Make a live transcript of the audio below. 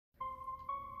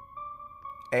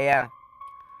Hey, yeah.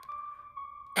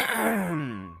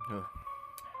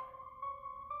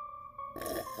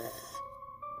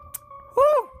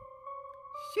 Woo!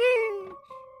 Sheesh.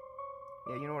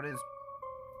 Yeah, you know what it is.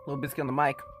 Little biscuit on the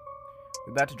mic.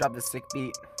 We're about to drop this sick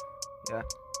beat. Yeah.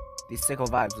 These sicko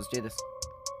vibes. Let's do this.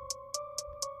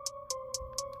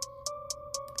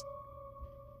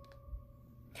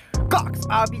 GLOCKS,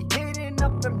 I'll be hitting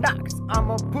up them knocks.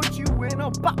 I'ma put you in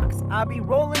a box. I'll be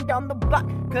rolling down the block,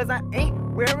 cause I ain't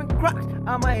wearing Crocs.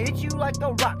 I'ma hit you like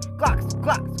a rock. GLOCKS,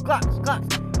 GLOCKS, GLOCKS,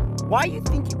 GLOCKS. Why you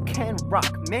think you can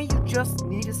rock? Man, you just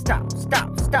need to stop,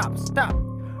 stop, stop, stop.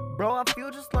 Bro, I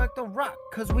feel just like the rock,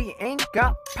 cause we ain't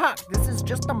got pop. This is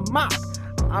just a mock.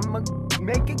 I'ma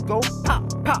make it go pop,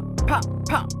 pop, pop,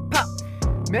 pop, pop.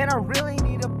 Man, I really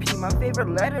need a P. My favorite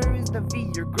letter is the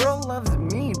V. Your girl loves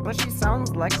me, but she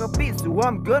sounds like a bee, so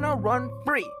I'm gonna run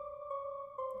free.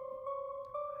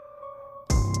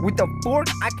 With a fork,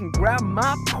 I can grab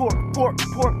my pork.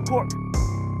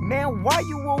 Man, why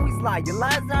you always lie? Your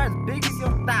lies are as big as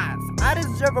your thighs. I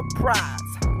deserve a prize.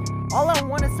 All I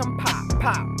want is some pop.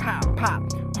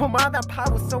 Oh my, that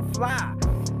pop was so fly.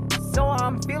 So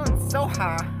I'm feeling so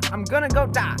high. I'm gonna go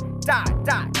die.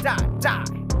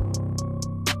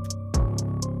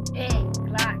 Hey,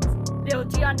 GLOCKS, Lil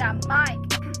G on that mic.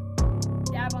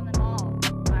 Dab on them all.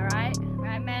 Alright?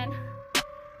 Right, man?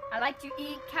 I like to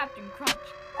eat Captain Crunch.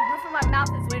 The roof of my mouth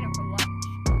is waiting for lunch.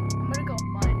 I'm gonna go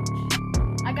munch.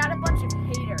 I got a bunch of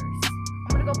haters. I'm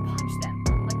gonna go punch them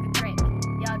like the drink.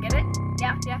 Y'all get it?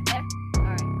 Yeah?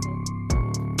 Alright, cool.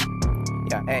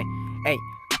 Yeah, hey.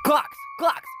 GLOCKS.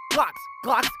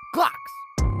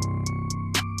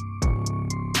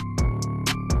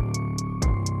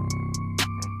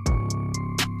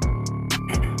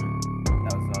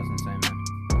 That was insane, man.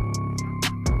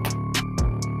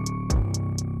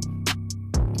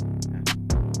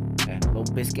 Okay, little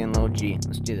biscuit and little G.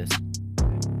 Let's do this.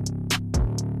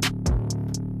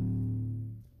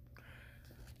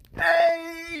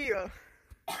 Hey!